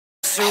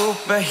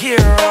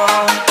superhero.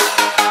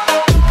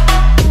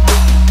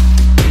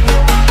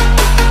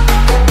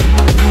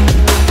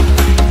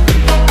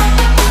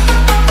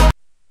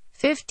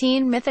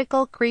 15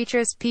 mythical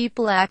creatures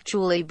people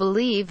actually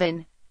believe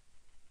in.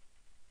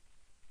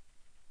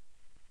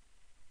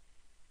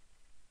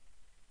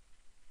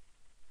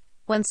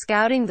 When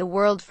scouting the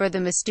world for the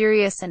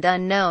mysterious and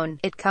unknown,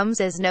 it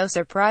comes as no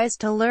surprise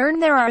to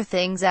learn there are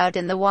things out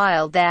in the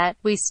wild that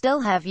we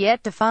still have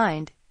yet to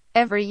find.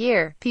 Every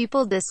year,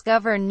 people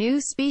discover new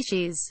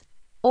species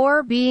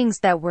or beings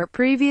that were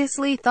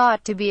previously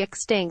thought to be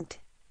extinct.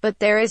 But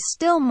there is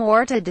still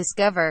more to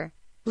discover.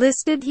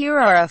 Listed here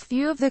are a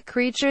few of the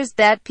creatures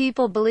that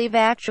people believe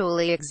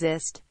actually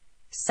exist.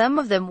 Some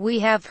of them we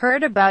have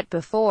heard about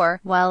before,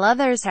 while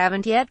others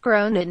haven't yet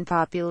grown in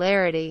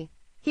popularity.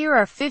 Here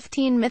are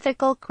 15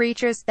 mythical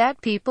creatures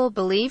that people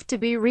believe to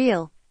be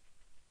real.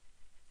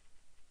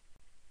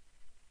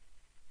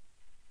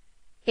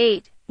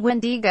 8.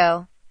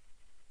 Wendigo.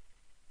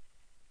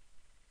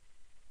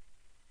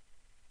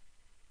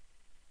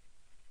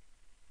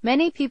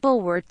 Many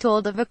people were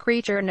told of a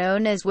creature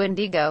known as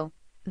Wendigo.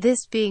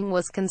 This being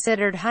was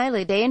considered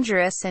highly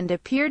dangerous and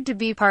appeared to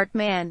be part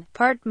man,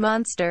 part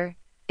monster.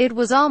 It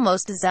was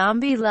almost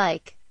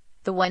zombie-like.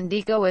 The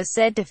Wendigo is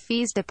said to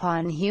feast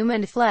upon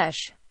human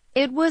flesh.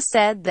 It was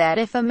said that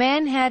if a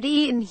man had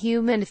eaten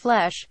human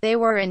flesh, they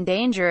were in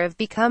danger of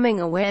becoming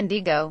a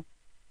Wendigo.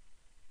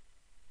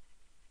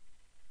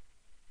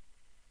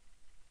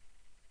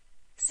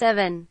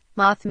 7.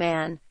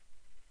 Mothman.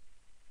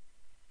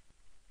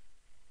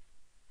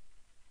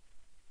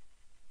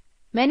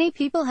 Many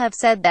people have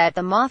said that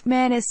the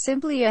Mothman is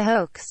simply a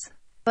hoax.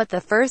 But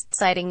the first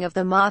sighting of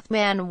the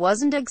Mothman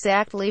wasn't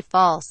exactly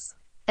false.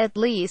 At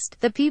least,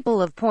 the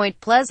people of Point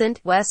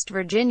Pleasant, West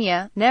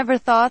Virginia, never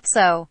thought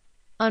so.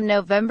 On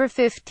November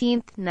 15,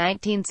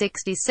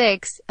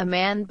 1966, a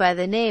man by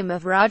the name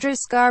of Roger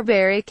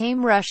Scarberry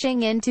came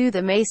rushing into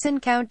the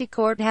Mason County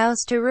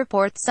Courthouse to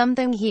report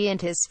something he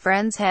and his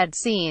friends had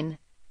seen.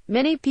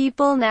 Many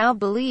people now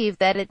believe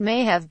that it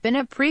may have been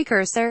a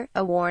precursor,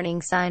 a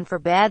warning sign for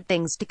bad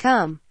things to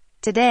come.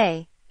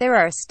 Today, there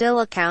are still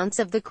accounts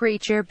of the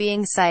creature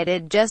being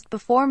sighted just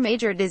before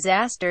major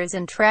disasters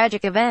and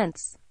tragic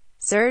events.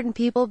 Certain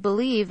people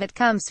believe it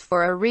comes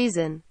for a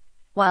reason,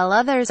 while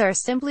others are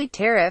simply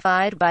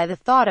terrified by the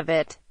thought of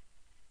it.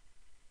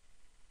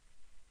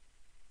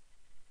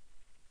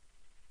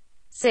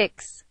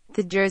 6.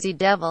 The Jersey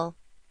Devil.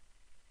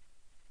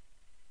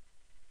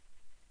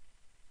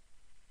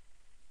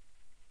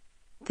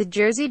 The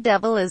Jersey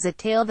Devil is a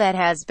tale that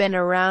has been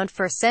around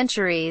for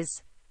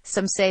centuries.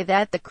 Some say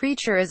that the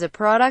creature is a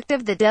product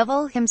of the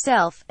devil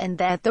himself, and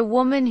that the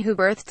woman who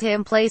birthed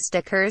him placed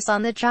a curse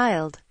on the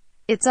child.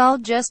 It's all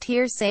just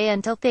hearsay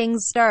until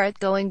things start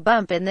going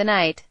bump in the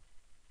night.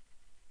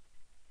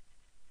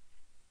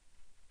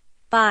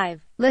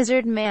 5.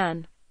 Lizard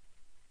Man.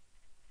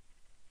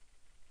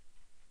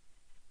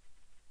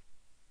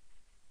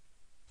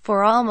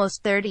 For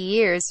almost 30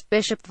 years,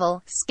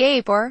 Bishopville,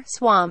 Scape or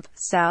Swamp,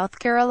 South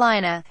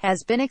Carolina,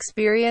 has been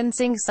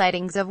experiencing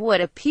sightings of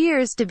what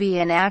appears to be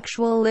an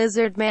actual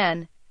lizard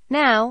man.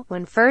 Now,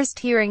 when first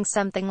hearing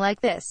something like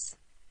this,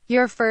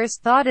 your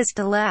first thought is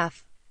to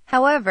laugh.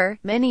 However,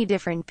 many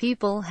different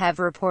people have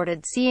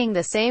reported seeing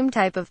the same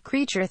type of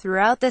creature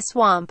throughout the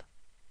swamp.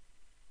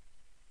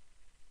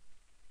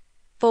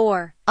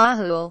 4.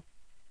 Ahul.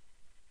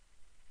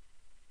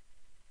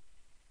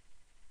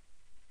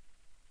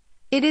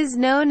 It is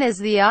known as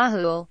the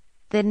Ahul.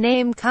 The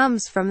name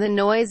comes from the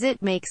noise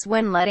it makes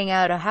when letting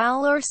out a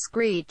howl or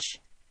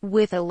screech.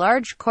 With a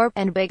large corp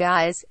and big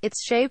eyes,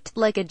 it's shaped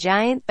like a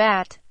giant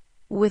bat,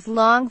 with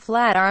long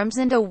flat arms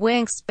and a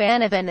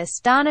wingspan of an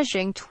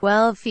astonishing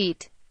 12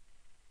 feet.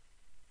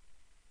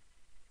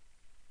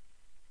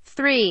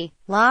 3.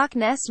 Loch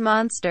Ness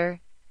Monster.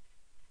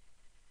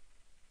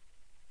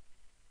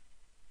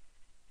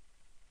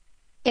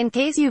 In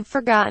case you've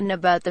forgotten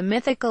about the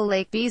mythical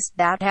lake beast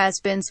that has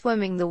been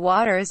swimming the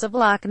waters of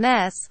Loch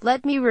Ness,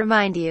 let me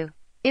remind you.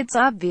 It's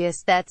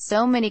obvious that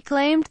so many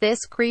claimed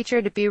this creature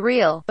to be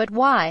real, but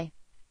why?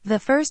 The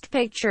first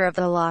picture of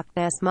the Loch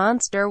Ness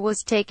Monster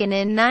was taken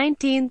in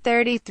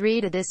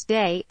 1933. To this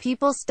day,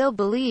 people still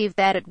believe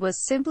that it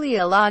was simply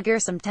a log or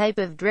some type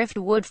of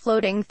driftwood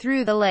floating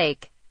through the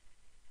lake.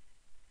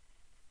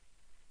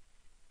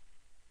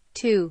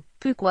 2.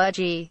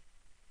 Pukwudgie.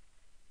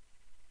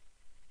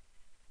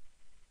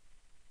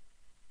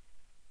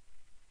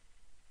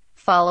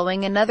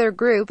 Following another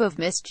group of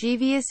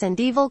mischievous and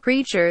evil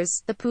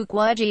creatures, the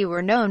Pukwudgie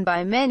were known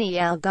by many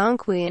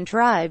Algonquian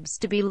tribes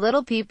to be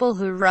little people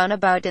who run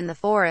about in the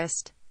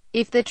forest.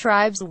 If the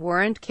tribes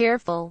weren't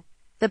careful,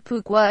 the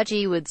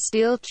Pukwudgie would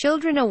steal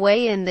children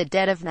away in the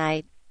dead of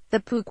night. The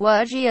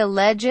Pukwudgie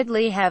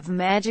allegedly have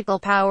magical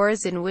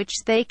powers in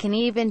which they can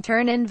even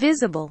turn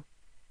invisible.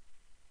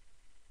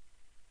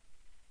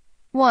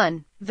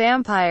 1.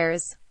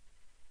 Vampires.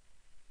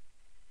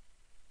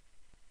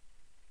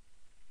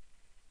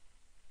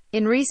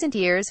 In recent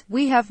years,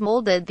 we have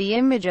molded the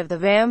image of the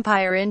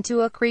vampire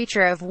into a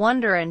creature of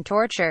wonder and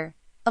torture.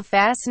 a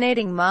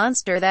fascinating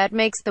monster that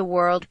makes the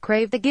world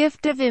crave the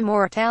gift of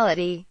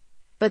immortality.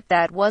 But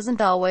that wasn't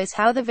always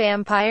how the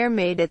vampire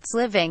made its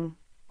living.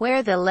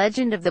 Where the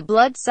legend of the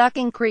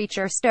blood-sucking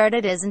creature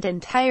started isn't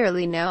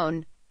entirely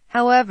known.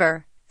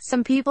 However,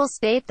 some people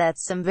state that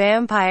some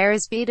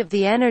vampires feed off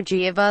the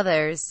energy of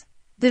others.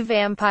 The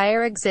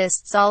vampire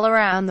exists all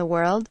around the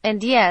world,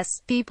 and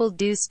yes, people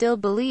do still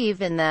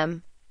believe in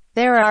them.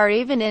 There are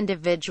even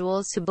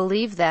individuals who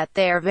believe that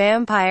they are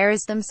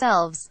vampires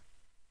themselves.